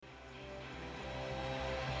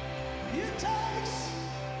It takes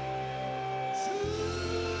two,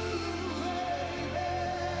 baby.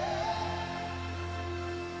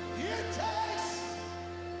 It takes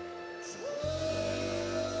two.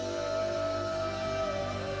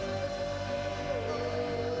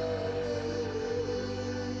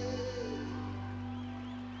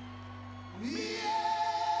 Me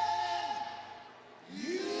and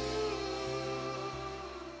you.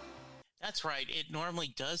 That's right. It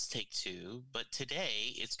normally does take two, but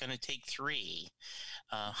today it's going to take three.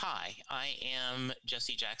 Hi, I am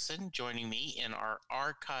Jesse Jackson. Joining me in our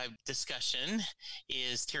archive discussion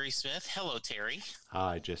is Terry Smith. Hello, Terry.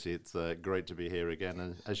 Hi, Jesse. It's great to be here again.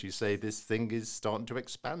 And as you say, this thing is starting to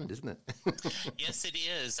expand, isn't it? Yes, it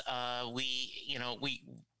is.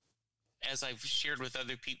 As I've shared with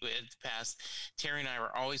other people in the past, Terry and I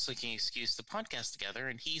were always looking for an excuse to podcast together,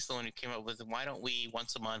 and he's the one who came up with, why don't we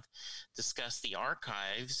once a month discuss the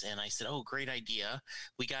archives? And I said, oh, great idea.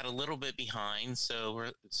 We got a little bit behind, so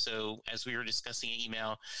as we were discussing an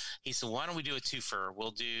email, he said, why don't we do a twofer?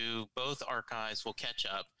 We'll do both archives, we'll catch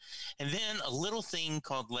up. And then a little thing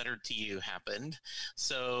called Letter to You happened.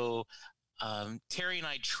 So Terry and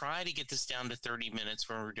I try to get this down to 30 minutes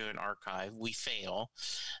when we're doing archive. We fail.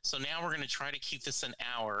 So now we're going to try to keep this an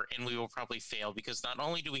hour, and we will probably fail because not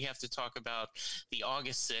only do we have to talk about the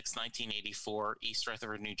August 6, 1984 East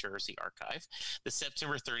Rutherford, New Jersey archive, the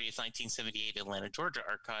September 30th, 1978 Atlanta, Georgia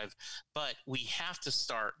archive, but we have to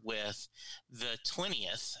start with the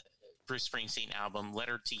 20th Bruce Springsteen album,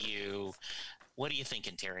 Letter to You. What are you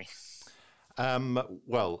thinking, Terry?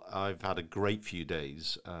 Well, I've had a great few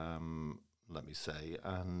days, let me say,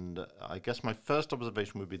 and I guess my first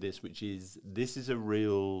observation would be this, which is this is a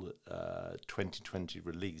real 2020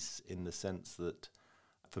 release in the sense that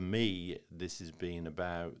for me, this has been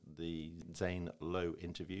about the Zane Lowe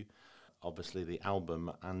interview, obviously the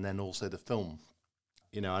album, and then also the film.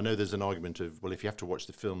 You know, I know there's an argument of, well, if you have to watch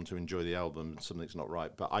the film to enjoy the album, something's not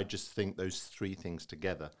right, but I just think those three things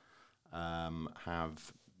together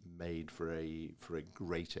have made for a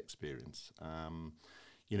great experience.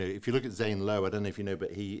 You know, if you look at Zane Lowe, I don't know if you know,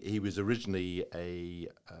 but he was originally a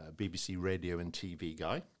BBC radio and TV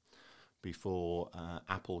guy before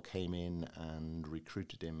Apple came in and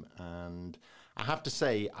recruited him. And I have to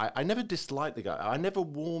say, I never disliked the guy. I never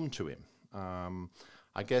warmed to him.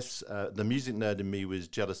 I guess the music nerd in me was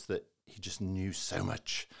jealous that he just knew so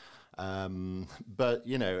much. But,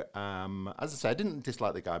 you know, as I say, I didn't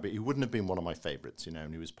dislike the guy, but he wouldn't have been one of my favourites, you know,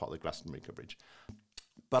 and he was part of the Glastonbury coverage.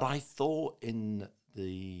 But I thought in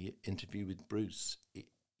the interview with Bruce,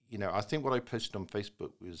 you know, I think what I posted on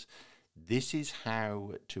Facebook was, this is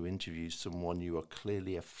how to interview someone you are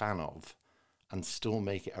clearly a fan of and still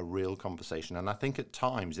make it a real conversation. And I think at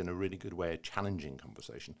times, in a really good way, a challenging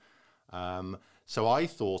conversation. So I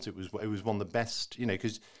thought it was one of the best, you know,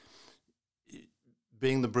 because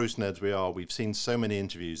being the Bruce nerds we are, we've seen so many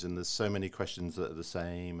interviews and there's so many questions that are the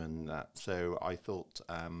same and that. So I thought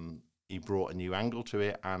he brought a new angle to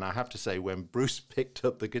it. And I have to say, when Bruce picked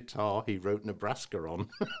up the guitar, he wrote Nebraska on.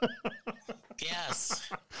 Yes.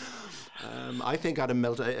 I think I'd have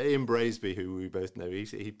melted. Ian Braisby, who we both know,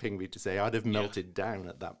 he pinged me to say I'd have melted down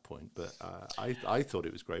at that point. But I thought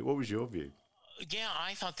it was great. What was your view? Yeah,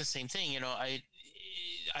 I thought the same thing. You know, I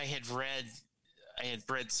had read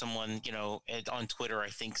someone, you know, on Twitter, I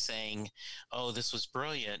think, saying, "Oh, this was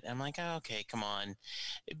brilliant." I'm like, oh, okay, come on,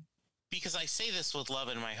 because I say this with love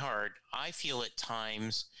in my heart. I feel at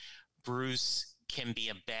times Bruce can be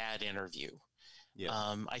a bad interview.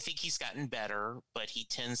 Yeah. I think he's gotten better, but he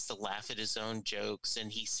tends to laugh at his own jokes,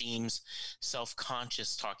 and he seems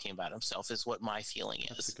self-conscious talking about himself. Is what my feeling is.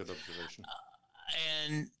 That's a good observation.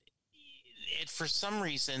 And for some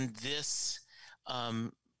reason, this.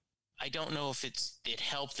 I don't know if it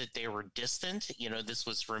helped that they were distant. You know, this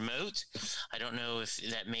was remote. I don't know if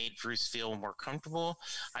that made Bruce feel more comfortable.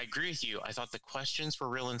 I agree with you. I thought the questions were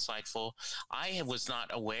real insightful. I was not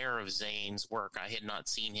aware of Zane's work. I had not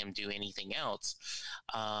seen him do anything else.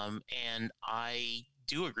 And I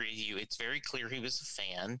do agree with you. It's very clear he was a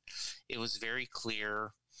fan. It was very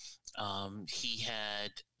clear he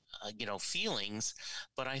had feelings,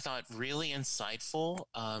 but I thought really insightful.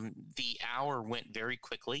 The hour went very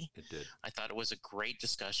quickly. It did. I thought it was a great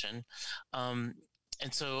discussion. And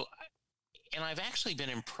I've actually been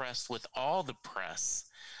impressed with all the press.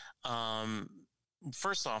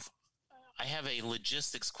 First off, I have a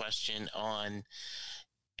logistics question on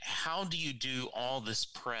how do you do all this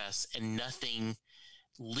press and nothing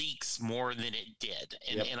leaks more than it did.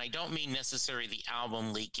 And I don't mean necessarily the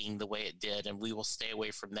album leaking the way it did, and we will stay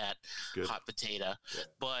away from that hot potato. Yep.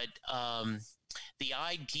 But the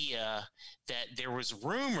idea that there was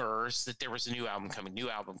rumors that there was a new album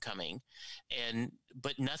coming,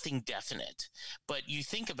 but nothing definite. But you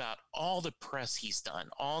think about all the press he's done,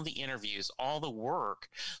 all the interviews, all the work.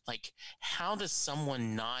 Like, how does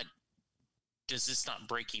someone not? Does this not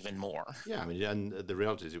break even more? Yeah, I mean, and the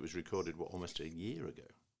reality is, it was recorded almost a year ago.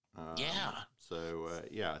 Yeah. So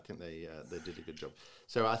I think they did a good job.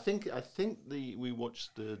 So I think we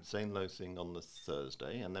watched the Zane Lowe thing on the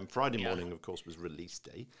Thursday, and then Friday morning, of course, was release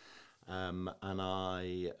day. And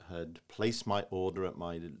I had placed my order at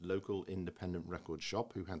my local independent record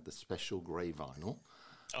shop, who had the special grey vinyl.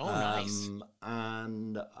 Oh, nice.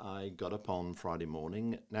 And I got up on Friday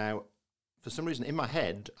morning. Now, for some reason, in my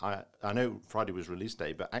head, I know Friday was release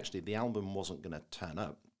day, but actually the album wasn't going to turn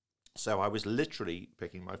up. So I was literally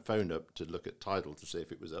picking my phone up to look at Tidal to see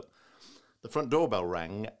if it was up. The front doorbell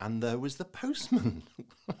rang, and there was the postman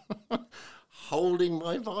holding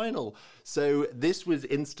my vinyl. So this was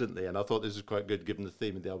instantly, and I thought this was quite good given the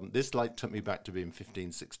theme of the album. This took me back to being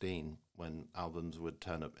 15, 16 when albums would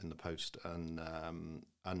turn up in the post.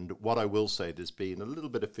 And what I will say, there's been a little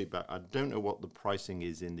bit of feedback. I don't know what the pricing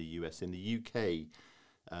is in the US. In the UK,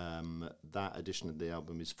 that edition of the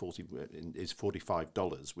album is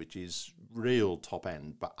 $45, which is real top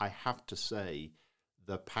end. But I have to say,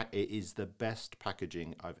 it is the best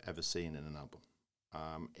packaging I've ever seen in an album.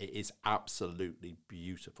 It is absolutely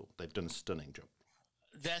beautiful. They've done a stunning job.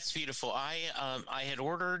 That's beautiful. I had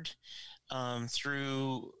ordered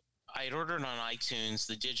I had ordered on iTunes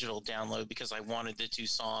the digital download because I wanted the 2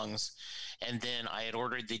 songs, and then I had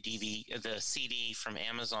ordered the CD from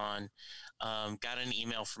Amazon. Got an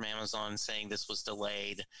email from Amazon saying this was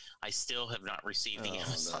delayed. I still have not received the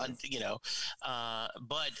Amazon, no.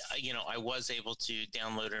 But I was able to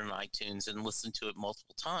download it on iTunes and listen to it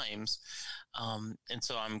multiple times. And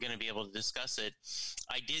so I'm going to be able to discuss it.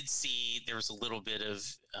 I did see there was a little bit of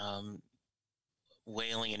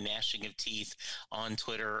wailing and gnashing of teeth on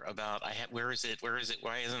Twitter about where is it,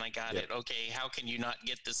 why hasn't I got it? Okay, how can you not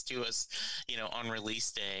get this to us on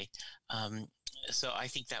release day? So I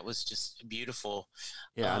think that was just beautiful.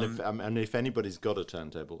 And if anybody's got a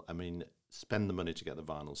turntable, I mean, spend the money to get the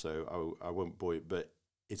vinyl. So I won't bore you, but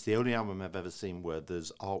it's the only album I've ever seen where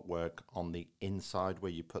there's artwork on the inside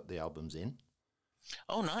where you put the albums in.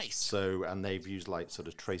 Oh, nice. So, and they've used sort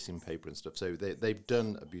of tracing paper and stuff. So they've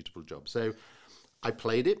done a beautiful job. So I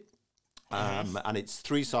played it, and it's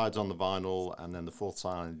 3 sides on the vinyl, and then the 4th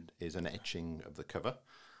side is an etching of the cover.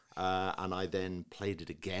 And I then played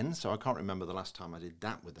it again, so I can't remember the last time I did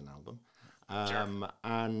that with an album. Sure.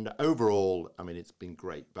 And overall, I mean, it's been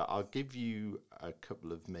great, but I'll give you a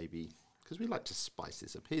couple of maybe, because we like to spice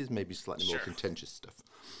this up. Here's maybe slightly more contentious stuff.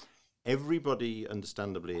 Everybody,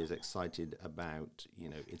 understandably, is excited about,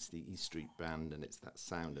 it's the E Street Band and it's that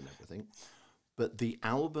sound and everything. But the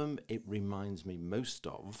album it reminds me most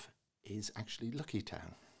of is actually Lucky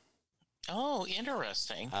Town. Oh,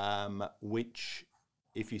 interesting. Which,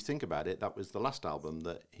 if you think about it, that was the last album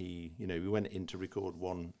that we went in to record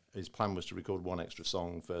one. His plan was to record 1 extra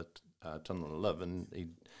song for Tunnel of Love, and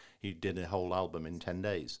he did a whole album in 10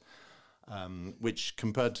 days. Which,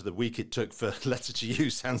 compared to the week it took for Letter to You,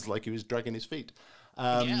 sounds like he was dragging his feet.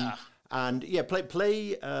 And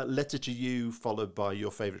play Letter to You followed by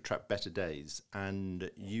your favourite track, Better Days, and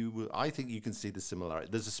I think you can see the similarity.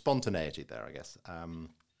 There's a spontaneity there, I guess.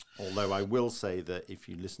 Although I will say that if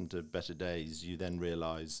you listen to Better Days, you then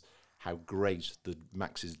realise how great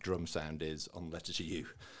Max's drum sound is on Letter to You.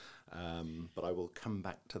 But I will come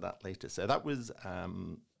back to that later. So that was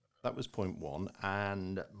point 1.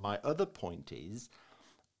 And my other point is,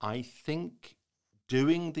 I think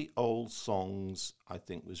doing the old songs, I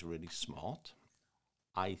think, was really smart.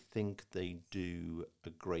 I think they do a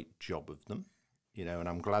great job of them, and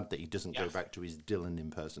I'm glad that he doesn't go back to his Dylan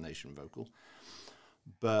impersonation vocal.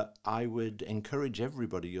 But I would encourage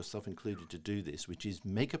everybody, yourself included, to do this, which is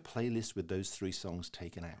make a playlist with those 3 songs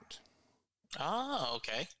taken out. Oh,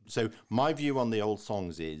 okay. So my view on the old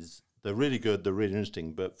songs is they're really good, they're really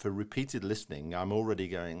interesting, but for repeated listening, I'm already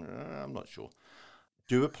going, I'm not sure.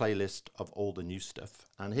 Do a playlist of all the new stuff.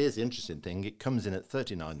 And here's the interesting thing. It comes in at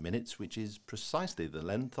 39 minutes, which is precisely the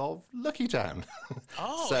length of Lucky Town.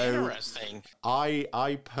 Oh, so interesting.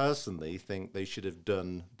 I personally think they should have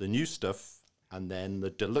done the new stuff, and then the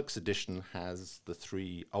deluxe edition has the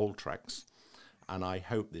 3 old tracks. And I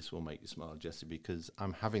hope this will make you smile, Jesse, because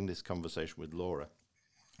I'm having this conversation with Laura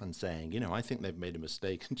and saying, I think they've made a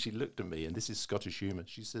mistake. And she looked at me, and this is Scottish humour.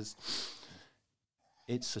 She says,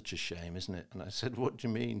 it's such a shame, isn't it? And I said, what do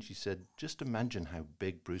you mean? She said, just imagine how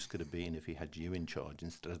big Bruce could have been if he had you in charge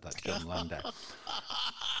instead of that John Landau.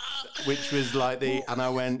 which was like and I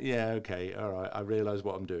went, yeah, okay, all right, I realise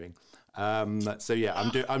what I'm doing. So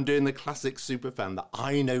yeah, I'm doing the classic superfan that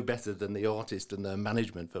I know better than the artist and the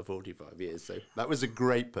management for 45 years. So that was a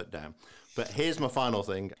great put down. But here's my final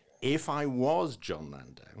thing. If I was John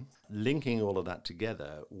Landau, linking all of that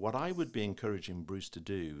together, what I would be encouraging Bruce to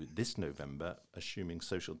do this November, assuming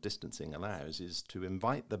social distancing allows, is to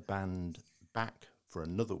invite the band back for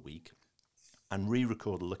another week and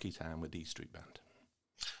re-record Lucky Town with the E Street Band.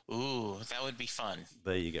 Ooh, that would be fun.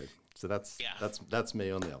 There you go. So that's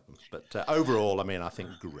me on the album. But overall, I mean, I think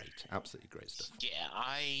great, absolutely great stuff. Yeah,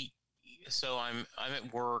 I'm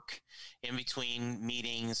at work in between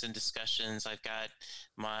meetings and discussions. I've got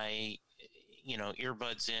my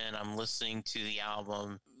earbuds in. I'm listening to the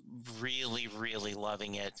album, really, really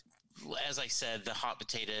loving it. As I said, the hot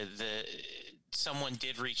potato, someone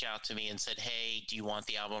did reach out to me and said, "Hey, do you want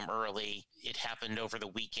the album early?" It happened over the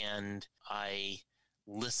weekend. I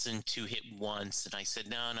listened to it once and I said,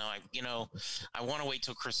 no, I want to wait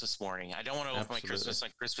till Christmas morning. I don't want to open my Christmas on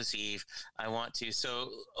Christmas Eve. I want to. So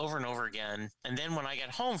over and over again. And then when I got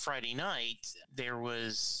home Friday night, there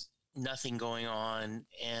was nothing going on.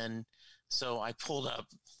 And so I pulled up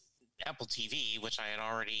Apple TV, which I had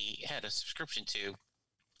already had a subscription to,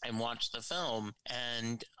 and watched the film.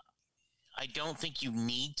 And I don't think you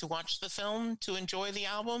need to watch the film to enjoy the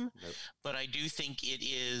album, nope. But I do think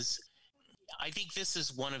I think this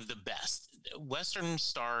is one of the best. Western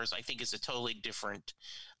Stars, I think, is a totally different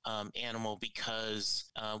animal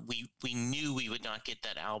because we knew we would not get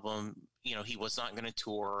that album. He was not going to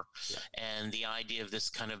tour. Yeah. And the idea of this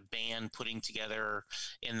kind of band putting together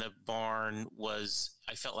in the barn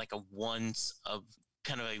I felt like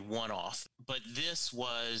kind of a one-off. But this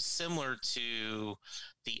was similar to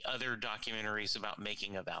the other documentaries about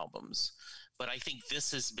making of albums. But I think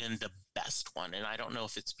this has been the best one. And I don't know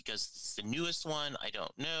if it's because it's the newest one. I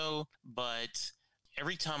don't know. But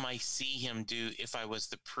every time I see him do If I Was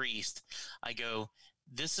the Priest, I go,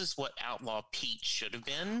 this is what Outlaw Pete should have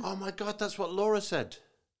been. Oh, my God, that's what Laura said.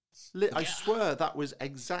 I swear that was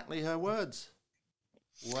exactly her words.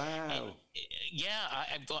 Wow.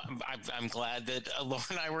 I'm glad that Laura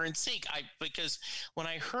and I were in sync. Because when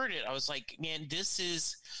I heard it, I was like, man, this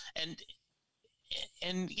is... And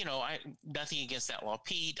I nothing against Outlaw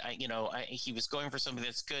Pete. He was going for something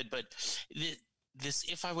that's good, but this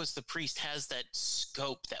If I Was the Priest has that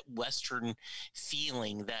scope, that Western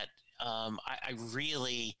feeling that I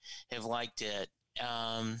really have liked it.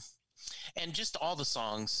 And just all the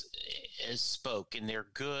songs spoke, and they're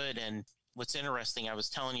good. And what's interesting, I was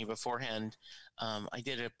telling you beforehand, I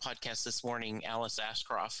did a podcast this morning, Alice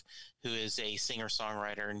Ashcroft, who is a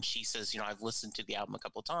singer-songwriter, and she says, I've listened to the album a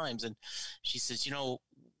couple of times, and she says,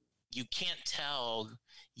 you can't tell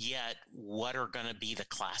yet what are going to be the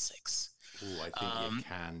classics. Oh, I think you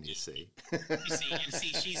can, you see. you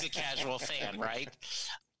see, she's a casual fan, right?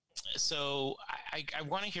 So I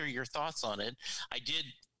want to hear your thoughts on it. I did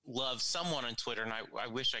love someone on Twitter, and I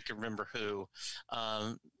wish I could remember who,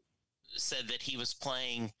 said that he was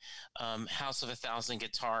playing House of a Thousand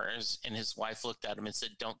Guitars, and his wife looked at him and said,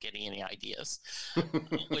 "Don't get any ideas,"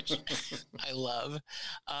 which I love.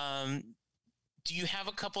 Do you have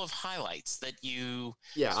a couple of highlights that you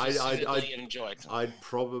I enjoyed? I'd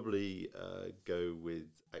probably go with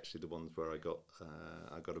actually the ones where I got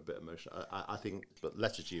a bit emotional. I think, but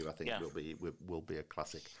Letter to You, I think will be a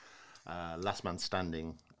classic. Last Man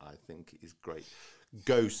Standing, I think, is great.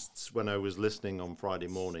 Ghosts, when I was listening on Friday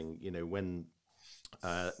morning, when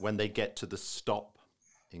they get to the stop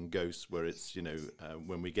in Ghosts, where it's,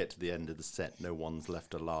 when we get to the end of the set, no one's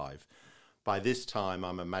left alive. By this time,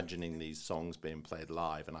 I'm imagining these songs being played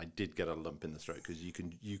live, and I did get a lump in the throat because you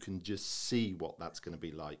can just see what that's going to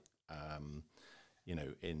be like,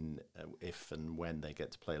 if and when they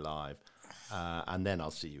get to play live, and then I'll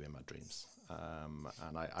See You in My Dreams.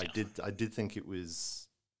 And I did think it was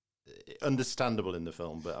understandable in the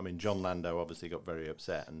film, but I mean, John Landau obviously got very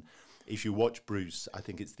upset, and if you watch Bruce, I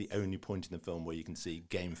think it's the only point in the film where you can see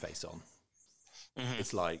game face on. Mm-hmm.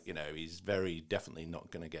 It's like, he's very definitely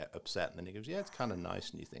not going to get upset, and then he goes, yeah, it's kind of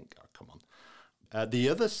nice, and you think, oh, come on. The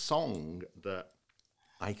other song that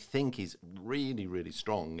I think is really, really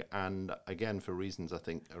strong, and again, for reasons I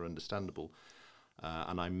think are understandable,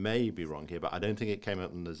 and I may be wrong here, but I don't think it came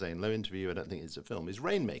up in the Zane Lowe interview, I don't think it's a film, is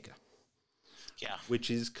Rainmaker. Yeah. Which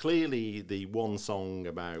is clearly the one song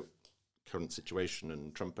about current situation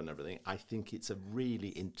and Trump and everything. I think it's a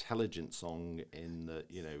really intelligent song in that,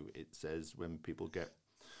 it says when people get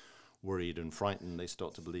worried and frightened, they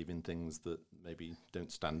start to believe in things that maybe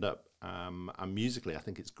don't stand up. And musically, I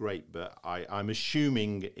think it's great, but I'm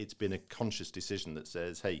assuming it's been a conscious decision that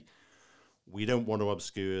says, hey, we don't want to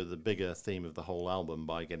obscure the bigger theme of the whole album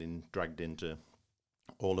by getting dragged into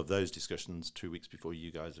all of those discussions 2 weeks before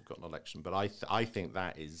you guys have got an election. But I think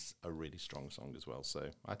that is a really strong song as well. So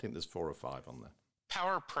I think there's 4 or 5 on there.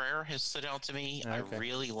 Power of Prayer has stood out to me. Okay. I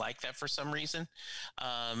really like that for some reason.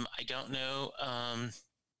 I don't know.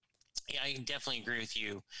 Yeah, I definitely agree with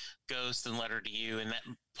you. Ghost and Letter to You, and that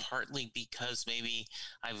partly because maybe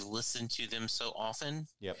I've listened to them so often.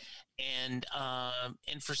 Yep. And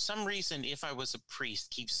for some reason, If I Was a Priest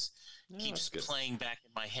keeps playing back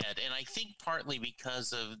in my head, and I think partly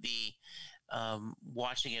because of the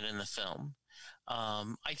watching it in the film.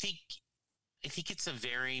 I think it's a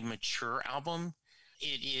very mature album.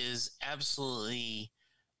 It is absolutely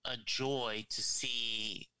a joy to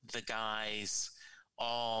see the guys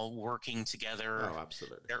all working together. Oh,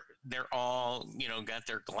 absolutely. They're all, got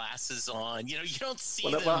their glasses on. You don't see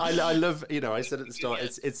them. Well, I love, I said at the start,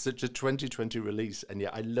 it's such a 2020 release, and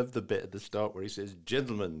I love the bit at the start where he says,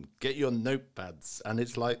 "Gentlemen, get your notepads," and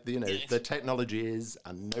it's like, the technology is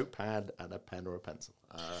a notepad and a pen or a pencil.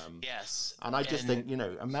 Yes. And I just think,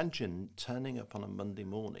 imagine turning up on a Monday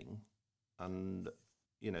morning, and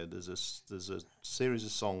there's a series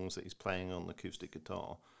of songs that he's playing on acoustic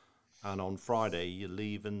guitar. And on Friday, you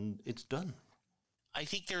leave and it's done. I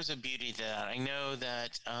think there's a beauty to that. I know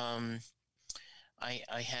that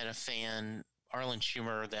I had a fan, Arlen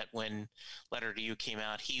Schumer, that when Letter to You came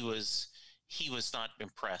out, he was not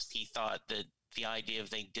impressed. He thought that the idea of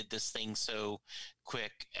they did this thing so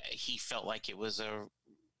quick, he felt like it was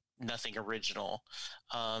nothing original.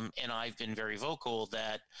 And I've been very vocal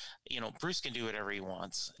that, Bruce can do whatever he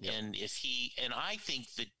wants. Yep. And I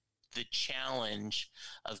think that the challenge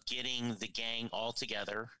of getting the gang all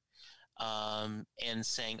together and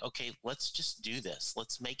saying, okay, let's just do this.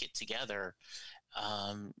 Let's make it together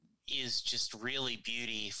is just really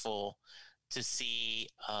beautiful to see.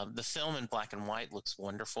 The film in black and white looks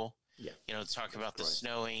wonderful. Yeah. Talk about the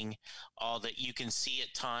snowing, all that you can see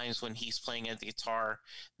at times when he's playing at the guitar.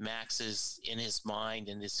 Max is in his mind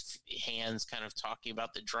and his hands kind of talking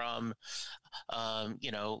about the drum.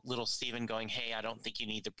 Little Steven going, "Hey, I don't think you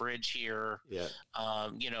need the bridge here." Yeah.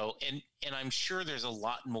 And I'm sure there's a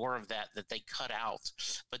lot more of that they cut out,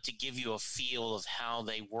 but to give you a feel of how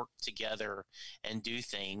they work together and do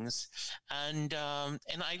things. And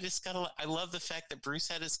I love the fact that Bruce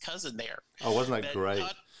had his cousin there. Oh, wasn't that great?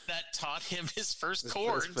 That taught him his first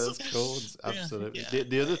chords. First chords, absolutely. Yeah.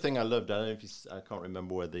 The other thing I loved, I don't know if I can't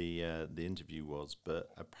remember where the interview was,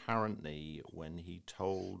 but apparently when he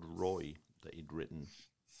told Roy that he'd written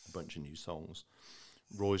a bunch of new songs,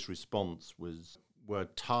 Roy's response was, "We're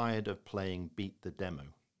tired of playing beat the demo.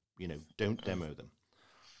 Don't demo them."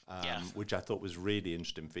 Which I thought was really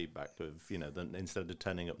interesting feedback of, that instead of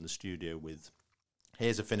turning up in the studio with,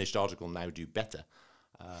 "Here's a finished article, now do better."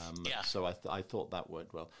 So I thought that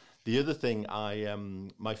worked well. The other thing,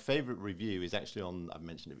 my favorite review is actually on, I've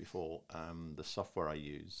mentioned it before, the software I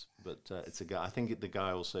use, but it's a guy, I think the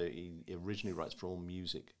guy also, he originally writes for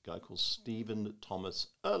AllMusic, a guy called Stephen Thomas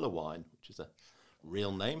Erlewine, which is a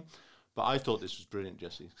real name. But I thought this was brilliant,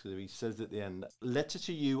 Jesse, because he says at the end, "Letter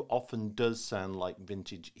to You often does sound like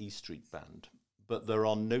vintage E Street Band, but there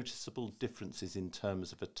are noticeable differences in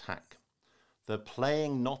terms of attack. They're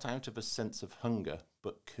playing not out of a sense of hunger,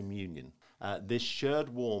 but communion. This shared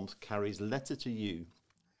warmth carries Letter to You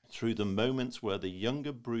through the moments where the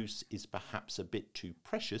younger Bruce is perhaps a bit too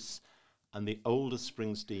precious and the older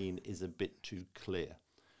Springsteen is a bit too clear,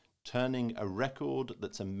 turning a record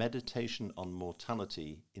that's a meditation on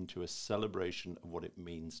mortality into a celebration of what it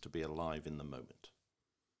means to be alive in the moment."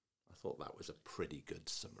 I thought that was a pretty good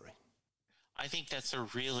summary. I think that's a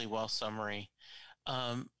really well summary.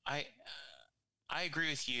 I agree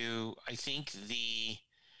with you. I think the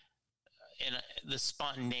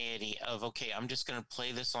spontaneity of, okay, I'm just going to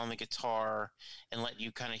play this on the guitar and let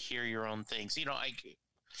you kind of hear your own things.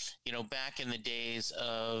 Back in the days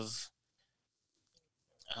of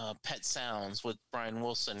Pet Sounds with Brian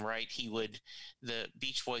Wilson, right? The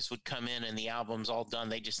Beach Boys would come in and the album's all done.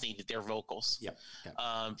 They just needed their vocals. Yep.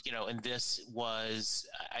 And this was,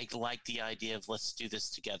 I like the idea of let's do this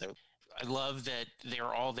together. I love that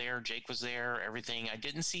they're all there. Jake was there, everything. I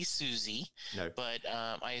didn't see Susie, no, but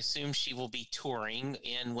I assume she will be touring,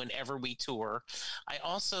 and whenever we tour.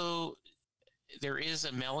 There is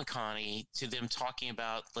a melancholy to them talking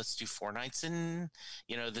about, let's do 4 nights in,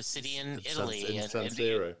 the city in Italy. San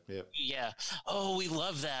Siro, yeah. Yeah. Oh, we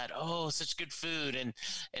love that. Oh, such good food. And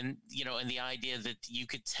the idea that you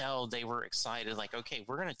could tell they were excited, like, okay,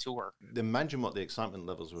 we're going to tour. Imagine what the excitement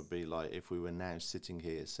levels would be like if we were now sitting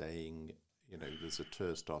here saying, there's a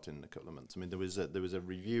tour starting in a couple of months. I mean, there was a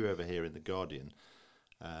review over here in The Guardian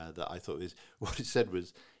that I thought was what it said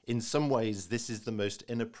was, in some ways, this is the most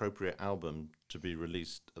inappropriate album to be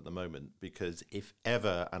released at the moment, because if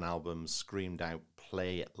ever an album screamed out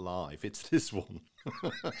 "play it live," it's this one,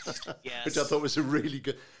 Yes. which I thought was a really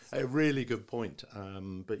good point.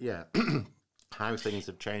 But yeah, how things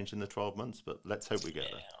have changed in the 12 months. But let's hope we get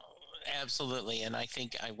there. Absolutely. And I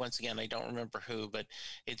think once again, I don't remember who, but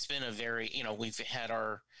it's been a very, we've had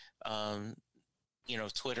our,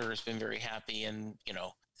 Twitter has been very happy. And,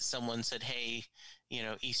 someone said, hey,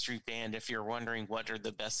 E Street Band, if you're wondering what are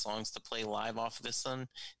the best songs to play live off of this one,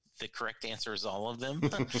 the correct answer is all of them.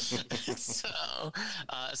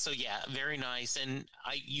 So yeah, very nice. And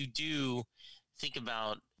you do think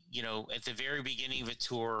about, at the very beginning of a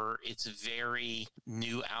tour, it's very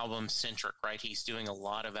new album centric, right? He's doing a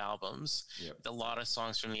lot of albums, a lot of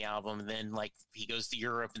songs from the album. And then like he goes to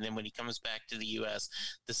Europe, and then when he comes back to the US,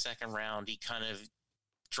 the second round, he kind of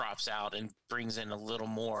drops out and brings in a little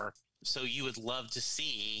more. So you would love to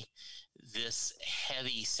see this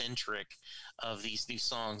heavy centric of these new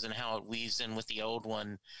songs and how it weaves in with the old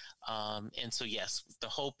one. And so, yes, the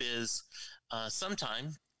hope is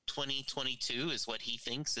sometime 2022 is what he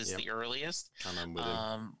thinks is the earliest. And I'm with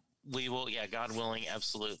him. We will, God willing,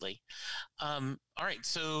 absolutely. All right,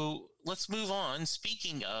 so let's move on.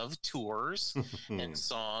 Speaking of tours and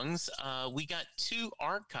songs, we got 2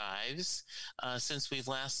 archives since we've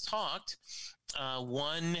last talked.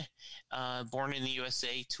 One Born in the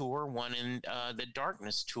USA tour, one in the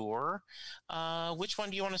Darkness tour. Which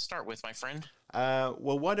one do you want to start with, my friend?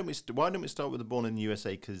 Well, why don't we start with the Born in the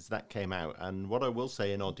USA, because that came out. And what I will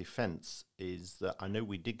say in our defence is that I know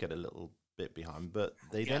we did get a little bit behind, but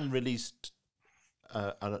they then released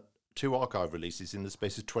 2 archive releases in the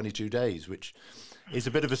space of 22 days, which is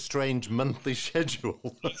a bit of a strange monthly schedule.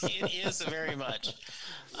 It is very much.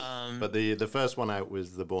 But the first one out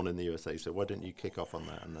was the Born in the USA. So why don't you kick off on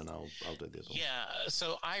that, and then I'll do the other one. Yeah.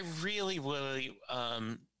 So I really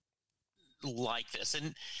like this.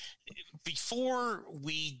 And before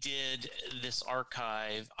we did this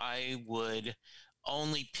archive, I would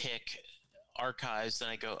only pick archives that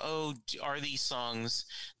I go, oh, are these songs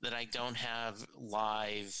that I don't have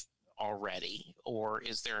live already, or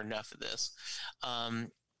is there enough of this?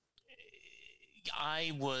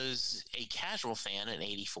 I was a casual fan in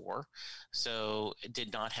 '84, so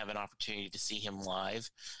did not have an opportunity to see him live.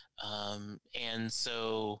 And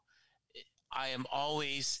so I am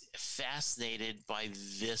always fascinated by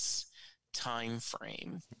this time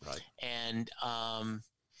frame. Right. And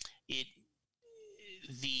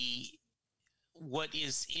what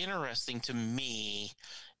is interesting to me,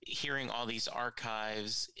 hearing all these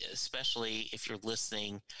archives, especially if you're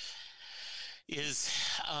listening, is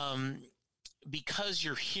because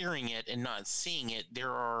you're hearing it and not seeing it,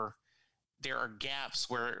 there are gaps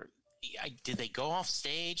where did they go off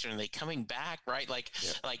stage, and are they coming back, right?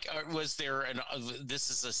 Was there this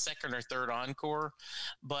is a second or third encore?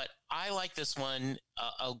 But I like this one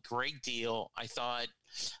a great deal. I thought,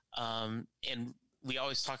 and we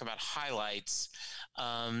always talk about highlights.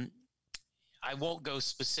 I won't go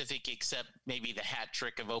specific, except maybe the hat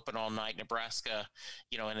trick of Open All Night Nebraska,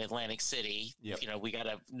 in Atlantic City. Yep. We got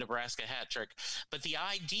a Nebraska hat trick. But the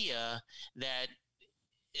idea that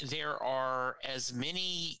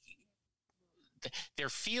there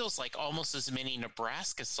feels like almost as many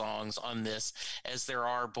Nebraska songs on this as there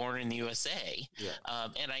are Born in the USA. Yeah.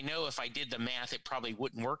 And I know if I did the math, it probably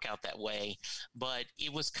wouldn't work out that way, but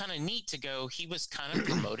it was kind of neat to go, he was kind of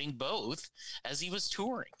promoting both as he was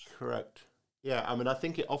touring. Correct. Yeah, I mean, I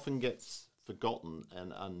think it often gets forgotten,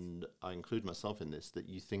 and I include myself in this, that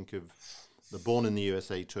you think of the Born in the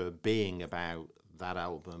USA tour being about that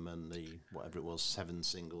album and the, whatever it was, 7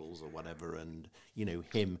 singles or whatever, and,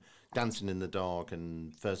 him Dancing in the Dark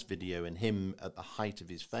and first video, and him at the height of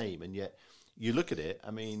his fame. And yet you look at it,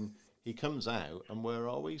 I mean, he comes out, and where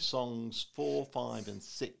are we? Songs 4, 5, and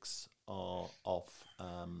 6 are off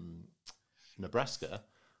Nebraska,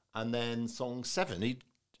 and then song 7,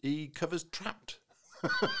 he covers Trapped.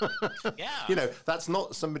 Yeah. That's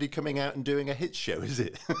not somebody coming out and doing a hit show, is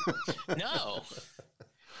it? No.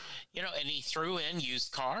 And he threw in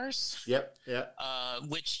Used Cars. Yep.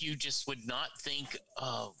 Which you just would not think,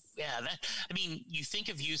 oh, yeah. You think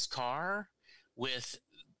of Used Car with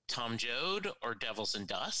Tom Joad or Devils and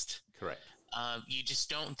Dust. Correct. You just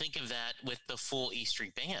don't think of that with the full E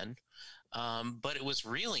Street Band. But it was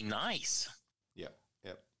really nice. Yep.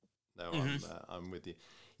 No, I'm with you.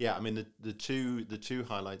 Yeah, I mean the two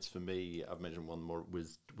highlights for me, I've mentioned one more,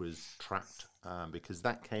 was Trapped, because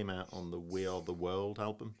that came out on the We Are the World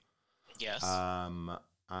album. Yes.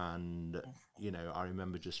 And I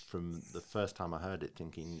remember just from the first time I heard it,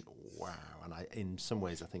 thinking, "Wow!" And in some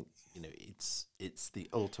ways, I think it's the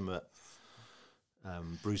ultimate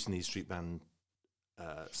Bruce and E Street Band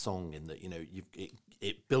song in that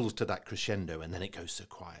it builds to that crescendo and then it goes so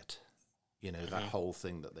quiet. That whole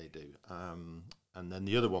thing that they do. And then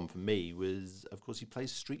the other one for me was, of course, he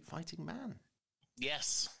plays Street Fighting Man.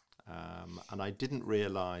 Yes. And I didn't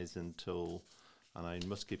realise until, and I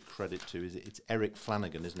must give credit to, it's Eric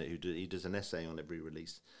Flanagan, isn't it? He does an essay on every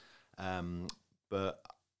release. But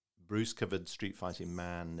Bruce covered Street Fighting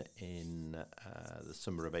Man in the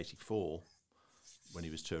summer of '84 when he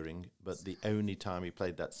was touring. But the only time he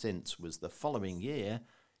played that since was the following year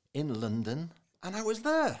in London, and I was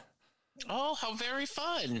there. Oh, how very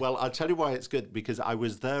fun. Well, I'll tell you why it's good, because I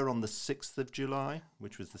was there on the 6th of July,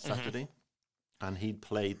 which was the Saturday, and he'd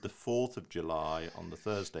played the 4th of July on the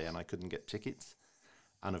Thursday, and I couldn't get tickets.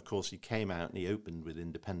 And, of course, he came out and he opened with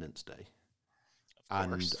Independence Day.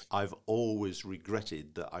 And I've always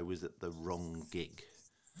regretted that I was at the wrong gig.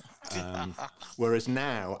 Whereas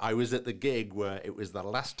now, I was at the gig where it was the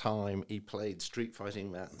last time he played Street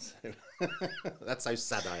Fighting Man. So that's how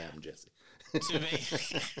sad I am, Jesse. To me,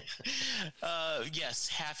 yes,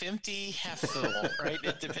 half empty, half full, right?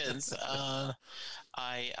 It depends.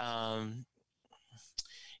 I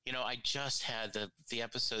just had the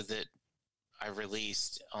episode that I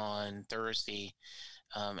released on Thursday.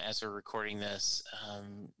 As we're recording this,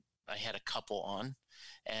 I had a couple on,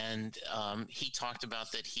 and he talked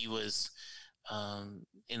about that he was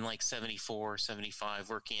in like 74, 75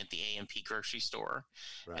 working at the A&P grocery store,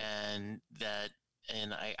 Right.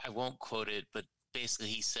 And I won't quote it, but basically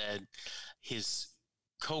he said his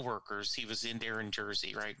coworkers, he was in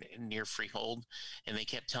Jersey, right near Freehold, and they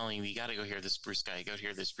kept telling him, "You got to go hear this Bruce guy, go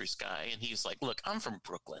hear this Bruce guy." And he was like, "Look, I'm from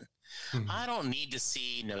Brooklyn. I don't need to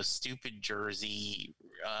see no stupid Jersey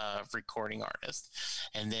recording artist."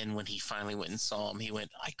 And then when he finally went and saw him, he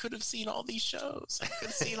went, "I could have seen all these shows. I could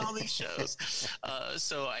have seen all these shows."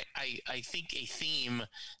 So I think a theme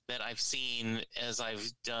that I've seen as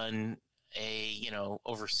I've done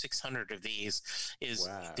over 600 of these is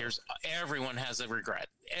everyone has a regret.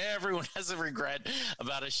 Everyone has a regret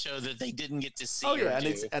about a show that they didn't get to see. Oh yeah,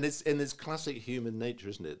 and it's in this classic human nature,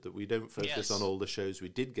 isn't it, that we don't focus on all the shows we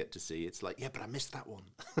did get to see. It's like, yeah, but I missed that one.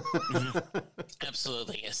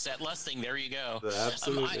 Absolutely, it's that last thing. There you go.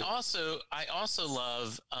 Absolutely. I also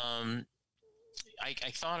love. I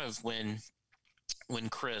thought of when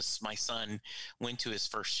Chris, my son, went to his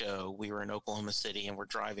first show. We were in Oklahoma City and we're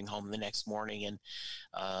driving home the next morning,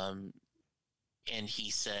 and he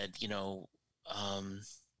said,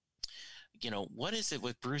 what is it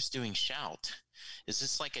with Bruce doing Shout? Is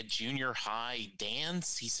this like a junior high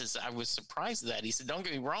dance? He says, I was surprised at that. He said, don't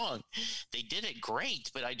get me wrong, they did it great,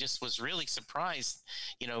 but I just was really surprised,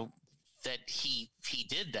 that he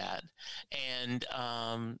did that. And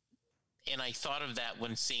I thought of that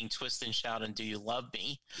when seeing Twist and Shout and Do You Love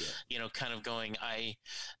Me, kind of going, I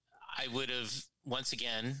would have, once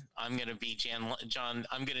again, I'm going to be John,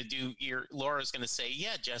 I'm going to do Laura's going to say,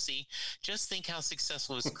 yeah, Jesse, just think how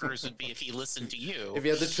successful his careers would be if he listened to you. If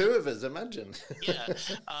you had the two of us, imagine. Yeah.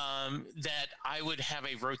 That I would have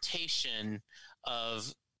a rotation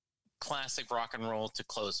of classic rock and roll to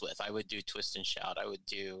close with. I would do Twist and Shout. I would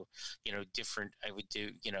do, different,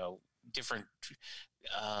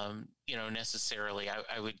 necessarily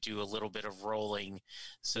I would do a little bit of rolling.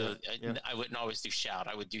 So I wouldn't always do Shout.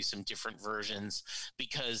 I would do some different versions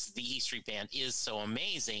because the E Street Band is so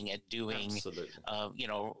amazing at doing,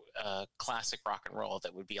 classic rock and roll.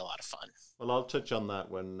 That would be a lot of fun. Well, I'll touch on that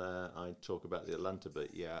when I talk about the Atlanta,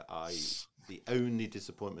 but the only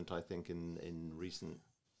disappointment I think in recent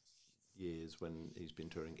years when he's been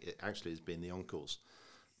touring, it actually has been the encores.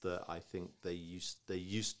 That I think they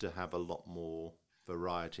used to have a lot more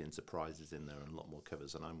variety and surprises in there and a lot more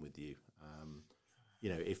covers, and I'm with you.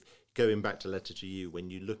 If going back to Letter to You, when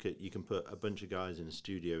you can put a bunch of guys in a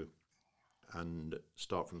studio and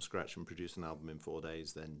start from scratch and produce an album in 4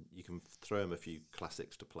 days, then you can throw them a few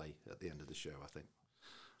classics to play at the end of the show, I think.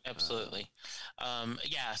 Absolutely.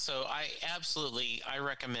 So I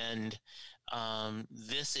recommend,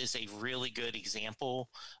 this is a really good example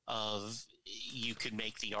of, you could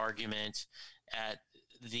make the argument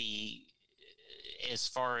as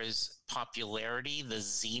far as popularity, the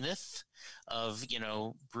zenith of,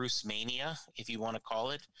 Bruce Mania, if you want to call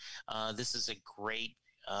it. This is a great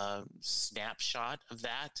snapshot of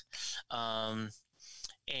that.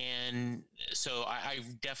 And so I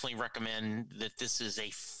definitely recommend that. This is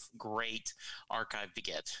a great archive to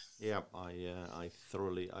get. Yeah, I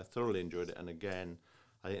thoroughly enjoyed it. And again,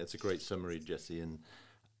 I think it's a great summary, Jesse. And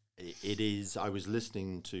it is. I was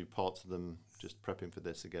listening to parts of them just prepping for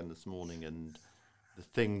this again this morning, and the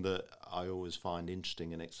thing that I always find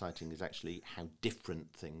interesting and exciting is actually how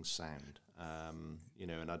different things sound.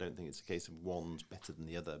 And I don't think it's a case of one's better than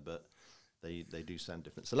the other, but they do sound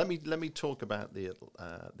different. So let me talk about the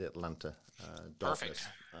Atlanta Darkness.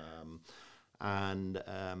 Perfect.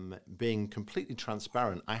 And being completely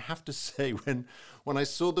transparent, I have to say, when I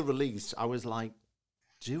saw the release, I was like,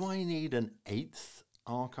 do I need an 8th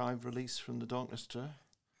archive release from the Darkness tour?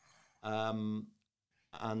 And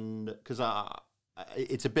because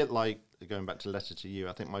it's a bit like going back to Letter to You.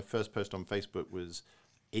 I think my first post on Facebook was,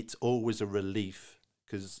 it's always a relief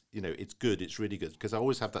because, it's good. It's really good. Because I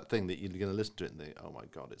always have that thing that you're going to listen to it and think, oh my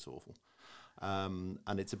God, it's awful. And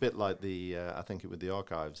it's a bit like I think with the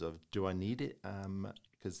archives of, do I need it?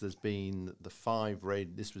 Because there's been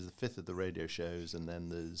this was the 5th of the radio shows, and then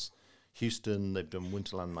there's Houston, they've done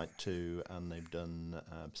Winterland Night 2, and they've done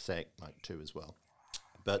Passaic Night 2 as well.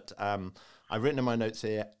 But I've written in my notes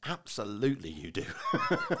here, absolutely you do.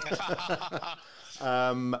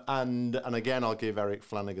 And again, I'll give Eric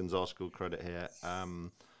Flanagan's article credit here.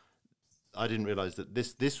 I didn't realise that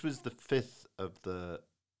this was the 5th of the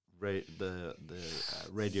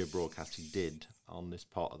radio broadcast he did on this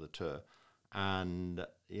part of the tour. And,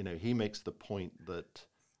 he makes the point that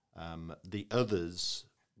the others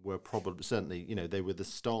were probably, certainly, they were the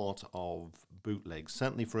start of bootlegs,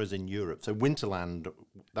 certainly for us in Europe. So that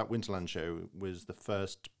Winterland show was the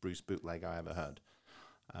first Bruce bootleg I ever heard.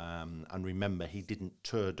 And remember, he didn't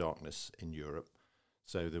tour Darkness in Europe.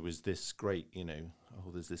 So there was this great,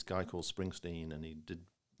 there's this guy called Springsteen, and he did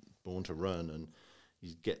Born to Run, and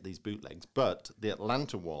you get these bootlegs. But the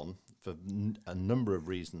Atlanta one, for a number of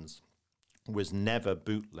reasons, was never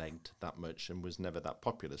bootlegged that much and was never that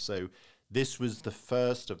popular. So this was the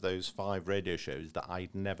first of those 5 radio shows that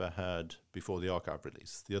I'd never heard before the archive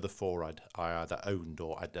release. The other 4 I either owned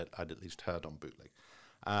or I'd at least heard on bootleg.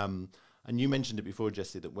 And you mentioned it before,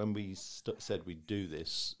 Jesse, that when we said we'd do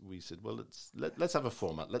this, we said, well, let's have a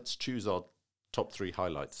format. Let's choose our top 3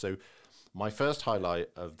 highlights. So my first highlight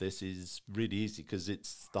of this is really easy because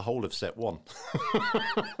it's the whole of set 1.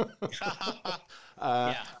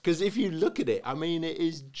 Because if you look at it, I mean, it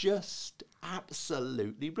is just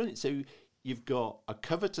absolutely brilliant. So you've got a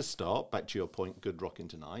cover to start, back to your point, Good Rockin'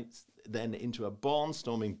 Tonight, then into a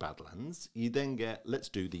barnstorming Badlands. You then get, let's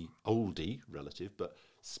do the oldie relative, but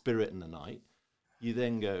Spirit in the Night. You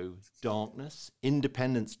then go Darkness,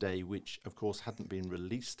 Independence Day, which of course hadn't been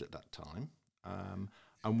released at that time.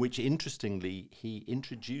 And which, interestingly, he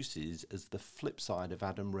introduces as the flip side of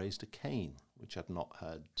Adam Raised a Cain, which I'd not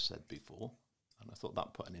heard said before. And I thought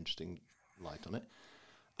that put an interesting light on it.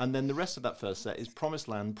 And then the rest of that first set is Promised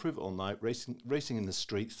Land, Prove It All Night, Racing in the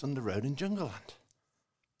Street, Thunder Road, and Jungleland.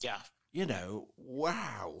 Yeah.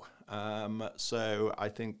 Wow. So I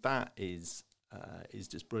think that is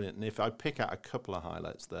just brilliant. And if I pick out a couple of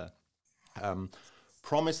highlights there,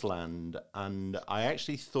 Promised Land, and I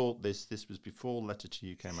actually thought this was before Letter to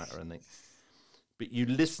You came out or anything, but you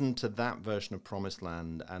listen to that version of Promised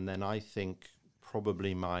Land, and then I think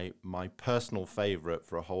probably my personal favourite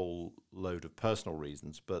for a whole load of personal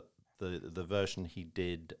reasons, but the version he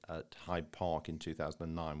did at Hyde Park in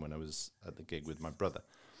 2009 when I was at the gig with my brother.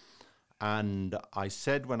 And I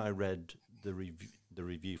said when I read the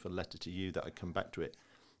review for Letter to You that I'd come back to it,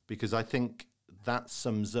 because I think that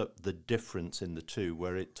sums up the difference in the two,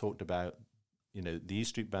 where it talked about, the E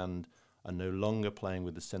Street Band are no longer playing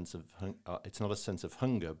with a sense of, it's not a sense of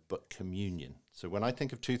hunger, but communion. So when I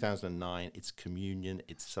think of 2009, it's communion,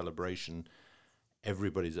 it's celebration,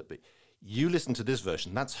 everybody's upbeat. You listen to this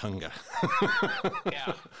version, that's hunger.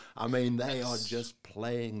 Yeah. I mean, they are just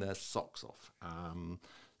playing their socks off.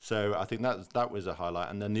 So I think that was a highlight.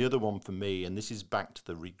 And then the other one for me, and this is back to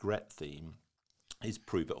the regret theme, is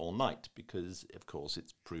Prove It All Night, because, of course,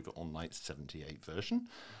 it's Prove It All Night's 78 version,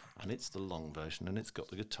 and it's the long version, and it's got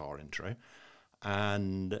the guitar intro.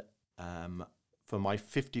 And for my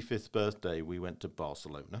 55th birthday, we went to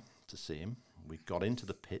Barcelona to see him. We got into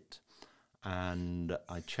the pit, and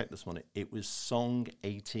I checked this morning. It was song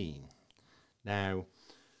 18. Now,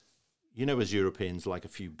 as Europeans like a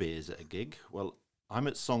few beers at a gig. Well, I'm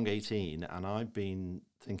at song 18, and I've been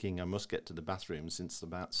thinking I must get to the bathroom since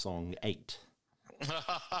about song 8.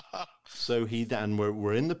 So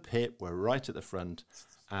we're in the pit, we're right at the front,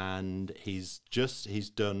 and he's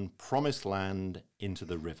done Promised Land Into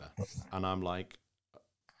the River. And I'm like,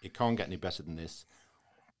 it can't get any better than this.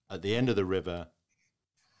 At the end of the river,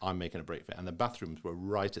 I'm making a break for it. And the bathrooms were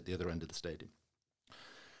right at the other end of the stadium.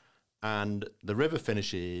 And the river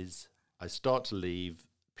finishes, I start to leave,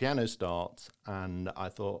 piano starts, and I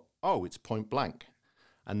thought, oh, it's Point Blank.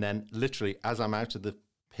 And then literally as I'm out of the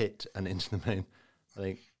pit and into the main, I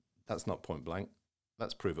think, that's not Point Blank.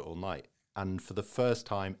 That's Prove It All Night. And for the first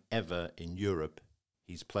time ever in Europe,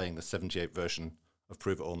 he's playing the 78 version of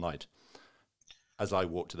Prove It All Night as I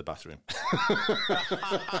walk to the bathroom.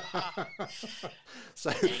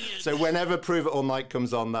 so whenever Prove It All Night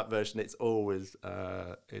comes on, that version, it's always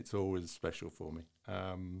special for me.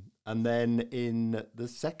 And then in the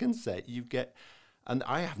second set, you get, and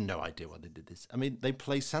I have no idea why they did this. I mean, they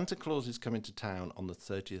play Santa Claus is Coming to Town on the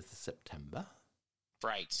 30th of September.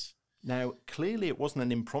 Right. Now, clearly it wasn't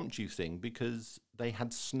an impromptu thing because they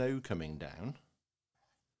had snow coming down.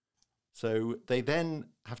 So they then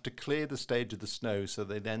have to clear the stage of the snow, so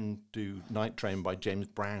they then do Night Train by James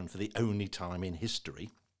Brown for the only time in history.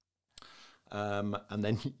 And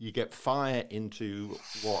then you get fire into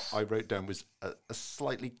what I wrote down was a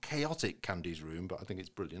slightly chaotic Candy's Room, but I think it's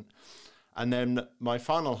brilliant. And then my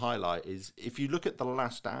final highlight is, if you look at the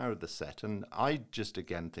last hour of the set, and I just,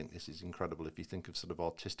 again, think this is incredible if you think of sort of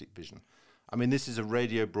artistic vision. I mean, this is a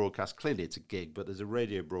radio broadcast. Clearly it's a gig, but there's a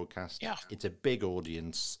radio broadcast. Yeah. It's a big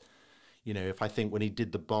audience. You know, if I think when he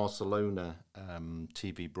did the Barcelona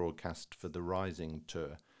TV broadcast for the Rising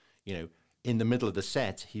tour, you know, in the middle of the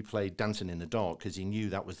set, he played Dancing in the Dark because he knew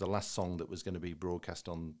that was the last song that was going to be broadcast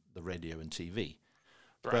on the radio and TV.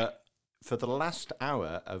 Right. But for the last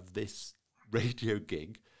hour of this radio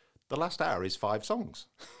gig, the last hour is 5 songs.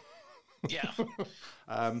 Yeah.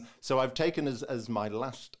 So I've taken as my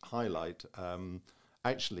last highlight,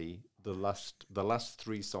 actually the last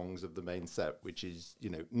 3 songs of the main set, which is, you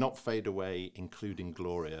know, Not Fade Away, including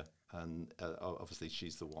Gloria, and obviously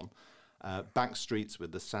She's the One. Backstreets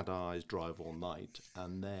with the Sad Eyes, Drive All Night,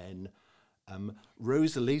 and then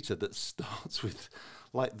Rosalita that starts with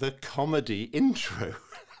like the comedy intro.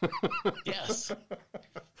 Yes.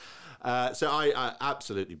 So I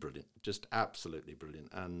absolutely brilliant, just absolutely brilliant,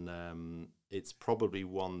 and it's probably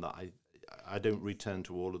one that I don't return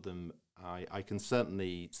to all of them. I can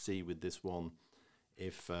certainly see with this one,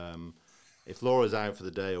 if Laura's out for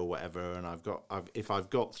the day or whatever, and if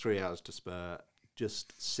I've got 3 hours to spare,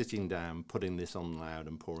 just sitting down, putting this on loud,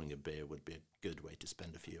 and pouring a beer would be a good way to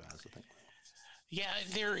spend a few hours, I think. Yeah,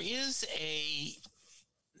 there is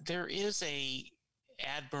a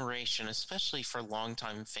admiration, especially for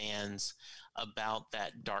longtime fans, about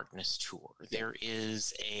that Darkness tour. There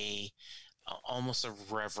is almost a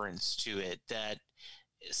reverence to it that,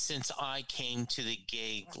 since I came to the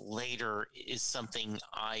gig later, is something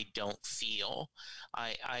I don't feel.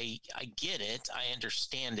 I get it, I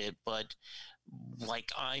understand it, but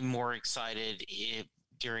like, I'm more excited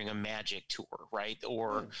during a Magic tour, right?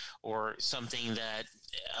 Or something that,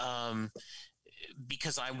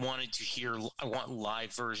 because I want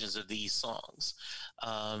live versions of these songs.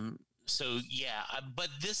 So yeah, but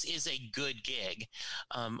this is a good gig.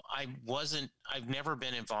 I've never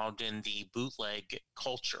been involved in the bootleg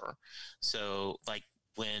culture. So like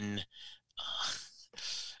when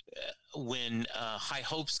High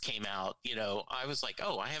Hopes came out, you know, I was like,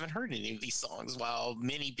 oh, I haven't heard any of these songs. While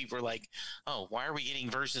many people were like, oh, why are we getting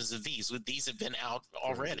versions of these? Would these have been out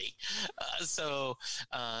already?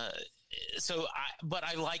 But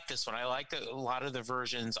I like this one. I like a lot of the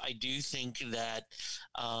versions. I do think that,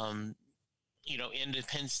 you know,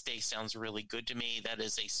 Independence Day sounds really good to me. That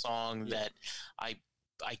is a song that I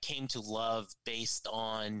came to love based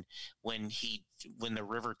on when the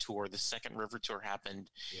River Tour, the second River Tour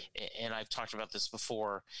happened. Yeah. And I've talked about this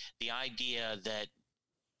before, the idea that,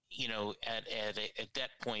 you know, at that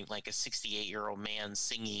point, like a 68-year-old man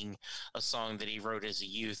singing a song that he wrote as a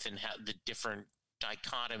youth, and how the different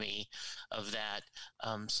dichotomy of that.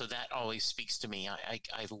 So that always speaks to me.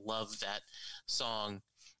 I love that song.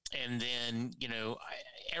 And then, you know,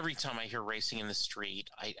 every time I hear Racing in the Street,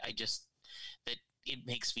 I just, that it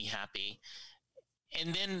makes me happy.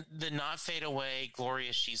 And then the Not Fade Away,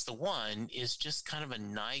 Gloria, She's the One is just kind of a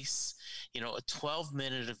nice, you know, a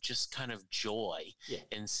 12-minute of just kind of joy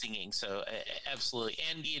in singing. So absolutely.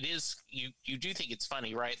 And it is, you do think it's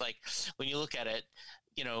funny, right? Like when you look at it,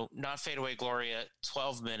 you know, Not Fade Away, Gloria,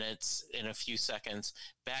 12 minutes in a few seconds.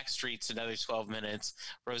 Backstreet's another 12 minutes.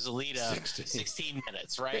 Rosalita, 16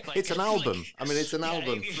 minutes, right? Like, it's an album. I mean, it's an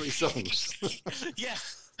album, 3 songs. Yeah.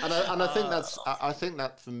 And I think I think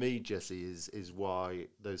that for me, Jesse, is why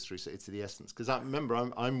those 3. It's the essence. Because I remember,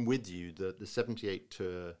 I'm with you. The 78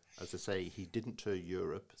 tour, as I say, he didn't tour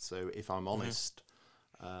Europe. So if I'm honest,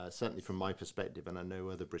 certainly from my perspective, and I know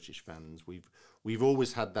other British fans, we've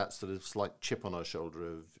always had that sort of slight chip on our shoulder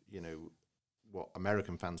of, you know, what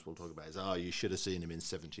American fans will talk about is, oh, you should have seen him in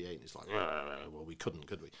 78. And it's like, well, we couldn't,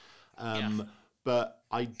 could we? But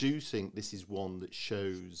I do think this is one that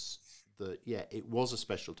shows that, yeah, it was a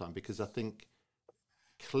special time because I think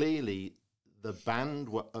clearly the band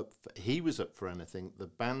were up. He was up for anything. The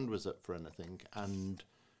band was up for anything, and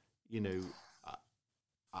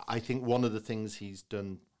I think one of the things he's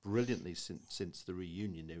done brilliantly since the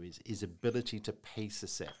reunion there is his ability to pace a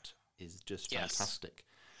set is just fantastic.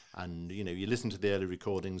 And you listen to the early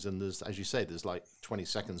recordings, and there's, as you say, there's like 20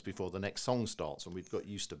 seconds before the next song starts, and we've got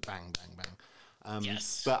used to bang, bang, bang.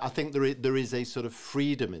 But I think there is a sort of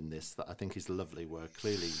freedom in this that I think is lovely, where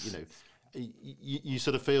clearly, you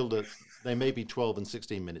sort of feel that they may be 12 and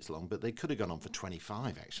 16 minutes long, but they could have gone on for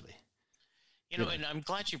 25, actually. And I'm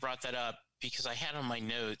glad you brought that up because I had on my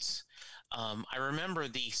notes, I remember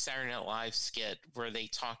the Saturday Night Live skit where they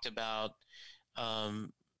talked about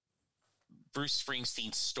Bruce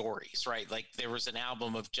Springsteen's stories, right? Like there was an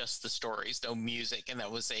album of just the stories, no music, and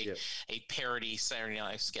that was a parody Saturday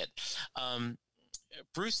Night Live skit.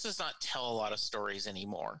 Bruce does not tell a lot of stories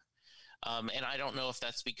anymore. And I don't know if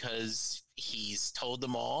that's because he's told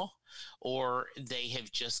them all or they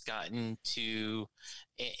have just gotten to,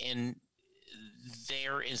 and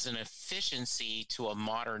there is an efficiency to a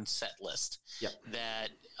modern set list that,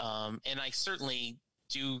 and I certainly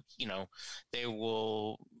do, they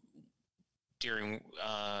will, during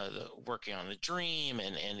working on The Dream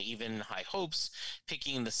and even High Hopes,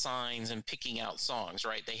 picking the signs and picking out songs,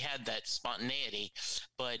 right? They had that spontaneity,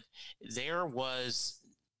 but there was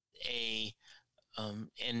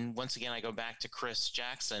and once again, I go back to Chris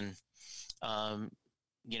Jackson. We're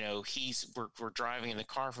driving in the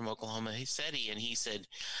car from Oklahoma City, and he said,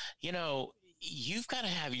 you've got to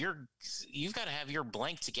have your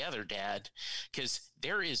blank together, Dad, because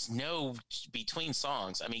there is no between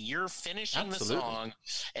songs. I mean, you're finishing the song,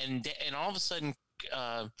 and all of a sudden,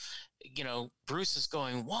 Bruce is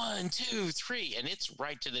going 1, 2, 3, and it's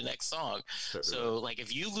right to the next song. So, like,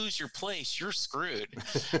 if you lose your place, you're screwed.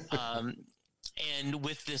 And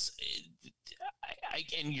with this, I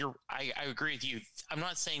agree with you. I'm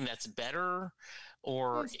not saying that's better.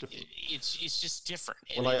 Or it's just different.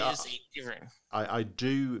 And different. I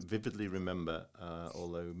do vividly remember,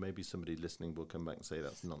 although maybe somebody listening will come back and say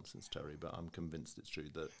that's nonsense, Terry, but I'm convinced it's true,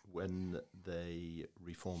 that when they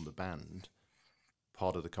reformed the band,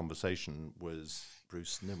 part of the conversation was,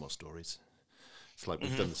 Bruce, no more stories. It's like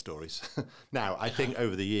we've done the stories. Now, I think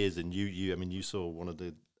over the years, and you saw one of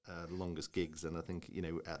the longest gigs, and I think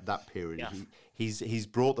at that period he's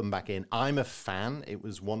brought them back in. I'm a fan. It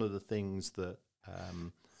was one of the things that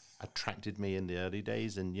attracted me in the early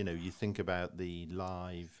days, and you think about the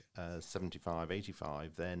live 75,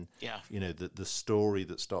 85, then the story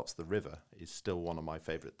that starts the river is still one of my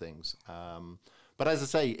favorite things. But as I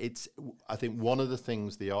say, I think one of the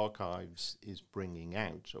things the archives is bringing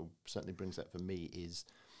out, or certainly brings out for me, is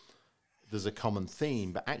there's a common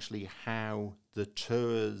theme, but actually how the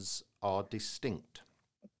tours are distinct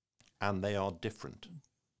and they are different.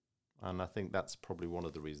 And I think that's probably one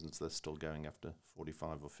of the reasons they're still going after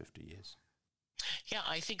 45 or 50 years. Yeah,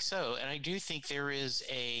 I think so. And I do think there is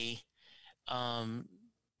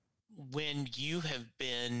when you have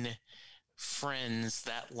been friends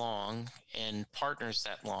that long and partners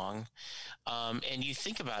that long, and you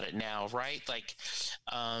think about it now, right? Like,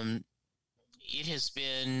 it has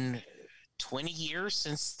been 20 years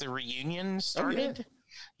since the reunion started.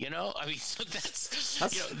 I mean, so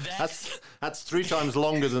that's 3 times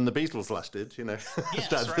longer than the Beatles lasted. Yes,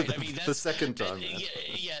 right. I mean, that's the second time.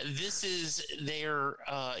 This is their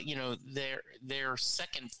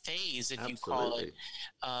second phase, if you call it,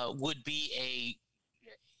 would be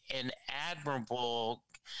an admirable,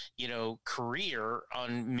 career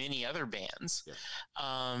on many other bands,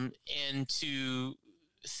 and to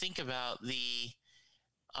think about the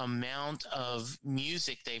amount of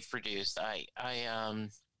music they've produced. Well,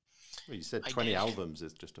 you said 20 albums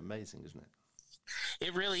is just amazing, isn't it?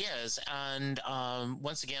 It really is. And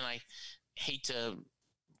once again, I hate to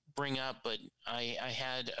bring up, but I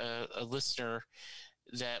had a listener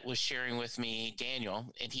that was sharing with me,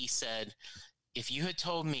 Daniel, and he said, if you had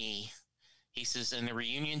told me, he says, in the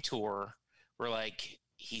reunion tour,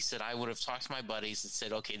 he said, I would have talked to my buddies and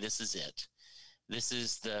said, okay, this is it.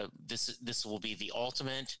 This will be the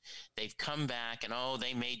ultimate. They've come back, and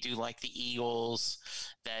they may do like the Eagles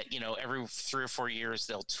that, every 3 or 4 years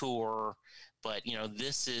they'll tour, but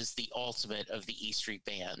this is the ultimate of the E Street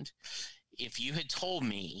Band. If you had told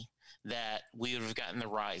me that we would have gotten the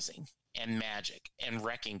Rising and Magic and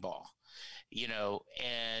Wrecking Ball,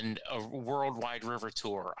 and a worldwide river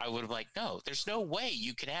tour, I would have no, there's no way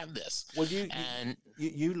you could have this. Well,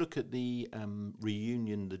 you look at the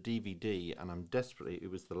reunion, the DVD, and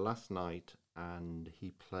it was the last night and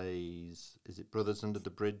he plays, is it Brothers Under the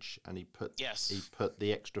Bridge? And he put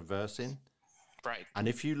the extra verse in. Right. And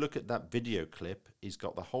if you look at that video clip, he's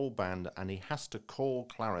got the whole band, and he has to call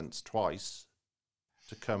Clarence twice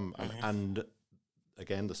to come. And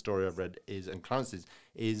again, the story I've read is, and Clarence's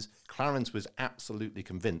is Clarence was absolutely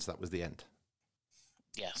convinced that was the end.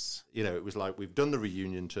 Yes. You know, it was like, we've done the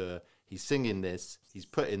reunion tour. He's singing this. He's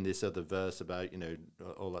put in this other verse about, you know,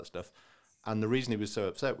 all that stuff. And the reason he was so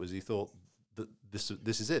upset was he thought that this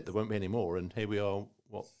is it. There won't be any more. And here we are,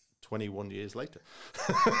 21 years later.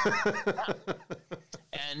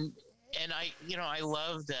 And I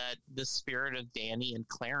love that the spirit of Danny and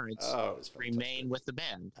Clarence remain with the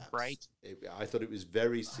band, right? I thought it was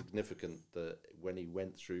very significant that when he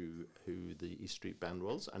went through who the East Street Band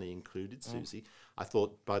was, and he included Susie, I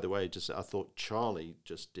thought, by the way, I thought Charlie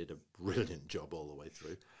just did a brilliant job all the way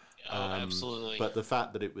through. Absolutely. But the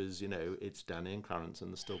fact that it was, you know, it's Danny and Clarence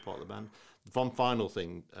and they're still part of the band. One final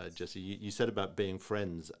thing, Jesse, you said about being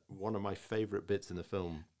friends. One of my favourite bits in the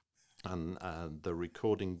film, and the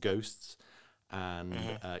recording ghosts, and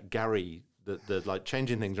Gary, the like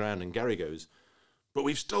changing things around, and Gary goes, "But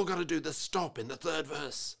we've still got to do the stop in the third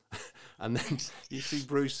verse." And then you see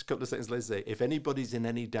Bruce a couple of seconds later say, "If anybody's in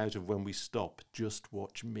any doubt of when we stop, just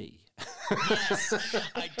watch me." Yes,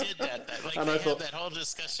 I did that. And I thought that whole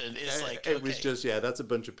discussion is like, it was just, that's a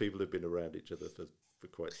bunch of people who've been around each other for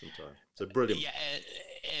quite some time. So brilliant. Yeah,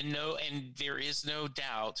 and there is no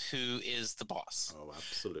doubt who is the boss. Oh,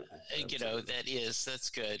 absolutely. You know, that's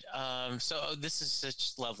good. So this is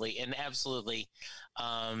such lovely, and absolutely,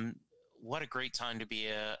 what a great time to be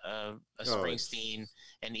a Springsteen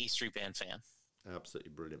and East Street Band fan.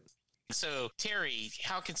 Absolutely brilliant. So, Terry,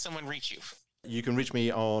 how can someone reach you? You can reach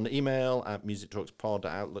me on email at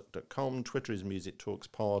musictalkspod@outlook.com. Twitter is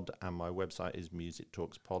musictalkspod, and my website is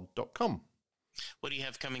musictalkspod.com. What do you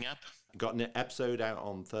have coming up? Got an episode out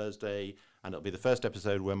on Thursday, and it'll be the first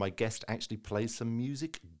episode where my guest actually plays some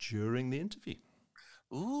music during the interview.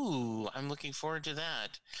 Ooh, I'm looking forward to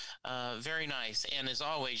that. Very nice. And as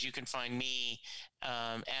always, you can find me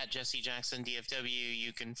at Jesse Jackson DFW.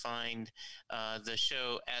 You can find the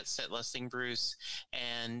show at Set Lusting Bruce.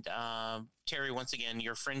 And Terry, once again,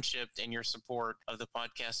 your friendship and your support of the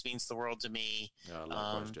podcast means the world to me.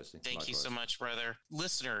 Likewise, Jesse. Thank you so much, brother.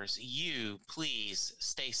 Listeners, you please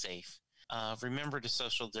stay safe. Remember to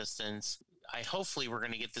social distance. Hopefully we're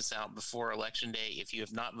going to get this out before Election Day. If you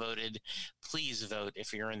have not voted, please vote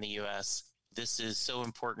if you're in the U.S. This is so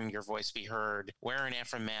important. Your voice be heard. Wear an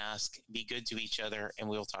AFRA mask. Be good to each other, and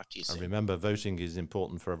we'll talk to you soon. And remember, voting is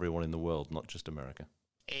important for everyone in the world, not just America.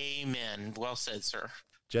 Amen. Well said, sir.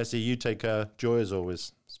 Jesse, you take care. Joy as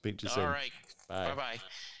always. Speak to you soon. All right. Bye. Bye-bye.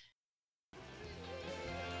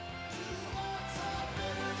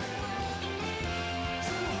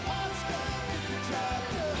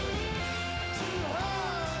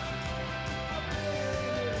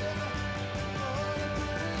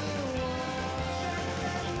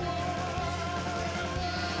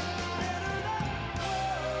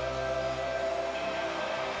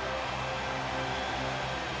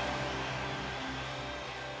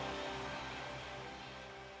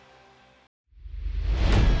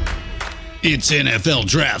 It's NFL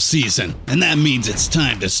draft season, and that means it's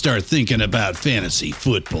time to start thinking about fantasy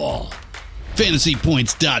football.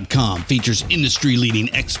 FantasyPoints.com features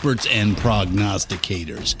industry-leading experts and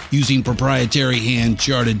prognosticators using proprietary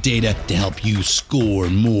hand-charted data to help you score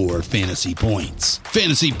more fantasy points.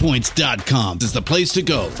 FantasyPoints.com is the place to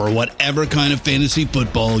go for whatever kind of fantasy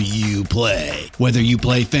football you play. Whether you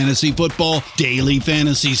play fantasy football, daily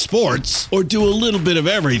fantasy sports, or do a little bit of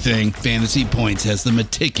everything, Fantasy Points has the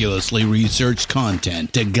meticulously researched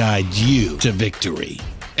content to guide you to victory.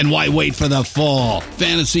 And why wait for the fall?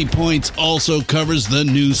 Fantasy Points also covers the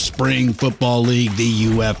new spring football league, the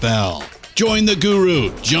UFL. Join the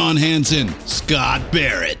guru, John Hansen, Scott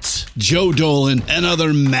Barrett, Joe Dolan, and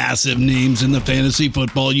other massive names in the fantasy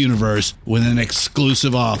football universe with an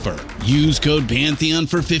exclusive offer. Use code Pantheon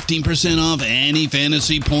for 15% off any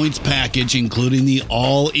Fantasy Points package, including the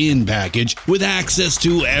all-in package, with access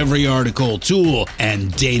to every article, tool,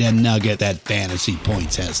 and data nugget that Fantasy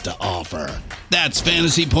Points has to offer. That's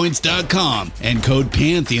FantasyPoints.com and code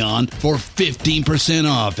Pantheon for 15%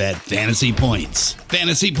 off at Fantasy Points.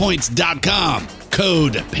 FantasyPoints.com,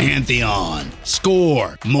 code Pantheon.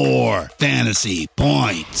 Score more fantasy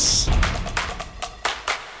points.